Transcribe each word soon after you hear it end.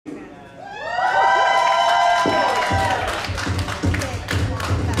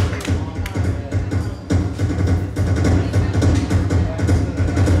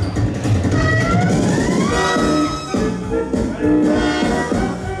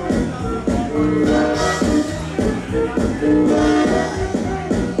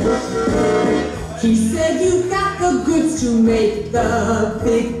make the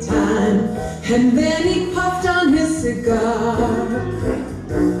big time. And then he puffed on his cigar.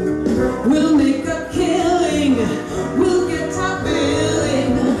 We'll make a killing, we'll get top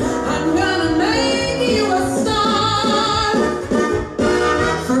billing. I'm gonna make you a star.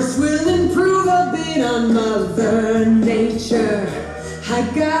 First we'll improve a bit on Mother Nature. I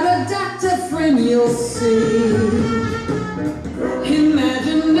got a doctor friend, you'll see.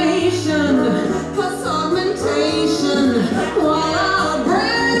 Imagination plus augmentation. Wow,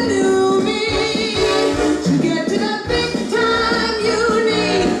 brand new me. To get to the big time, you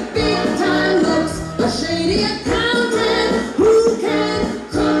need big time looks. A shady accountant who can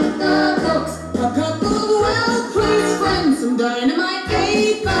cook the books. A couple of well-placed friends, some dynamite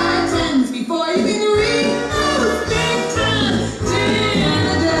 8x10s before you can read those big time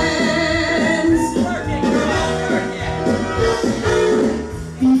dividends.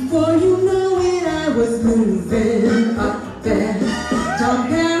 Before you know it, I was moving up there, Dom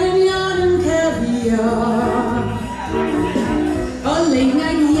Perignon and caviar. A late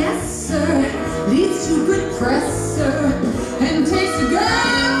night, yes sir, leads to good press, sir, and takes a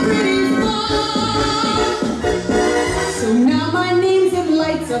girl pretty far. So now my name's in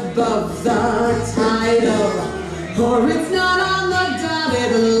lights above the title, or it's not on the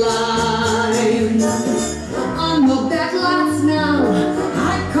dotted line. On the back lots now,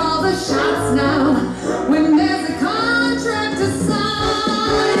 I call the shots now. When there's a contract to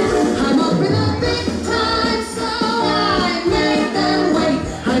sign, I'm up in the big time, so I make them wait.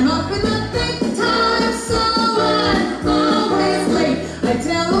 I'm up in the big time, so I'm always late. I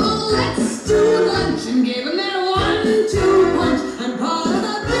tell them, let's do lunch, and give them that 1-2 punch. I'm part of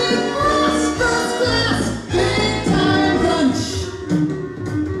the big boss, first class, big time lunch.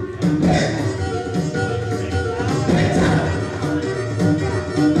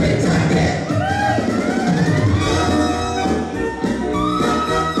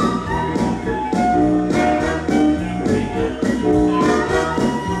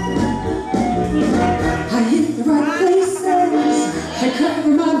 I hit the right places, I cover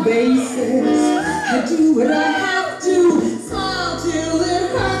my bases, I do what I have to, smile till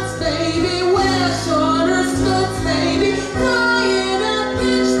it hurts, baby, wear shorter skirts, baby, cry in a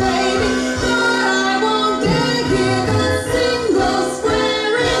pinch, baby, but I won't dare give a single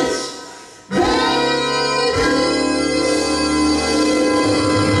square inch, baby.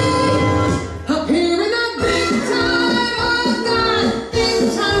 Up here in the big time, I've got big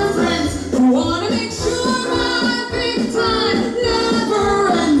time friends who wanna make sure my big time never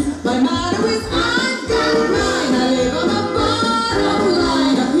ends. My motto is I've got mine. I live on the bottom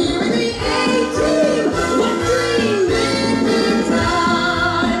line. Up here in the A-team, what dream big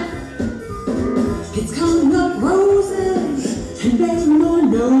time? It's coming up roses and there's more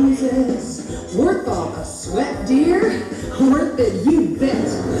noses. Worth all the sweat, dear. Worth it, you bet.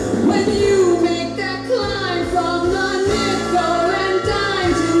 When you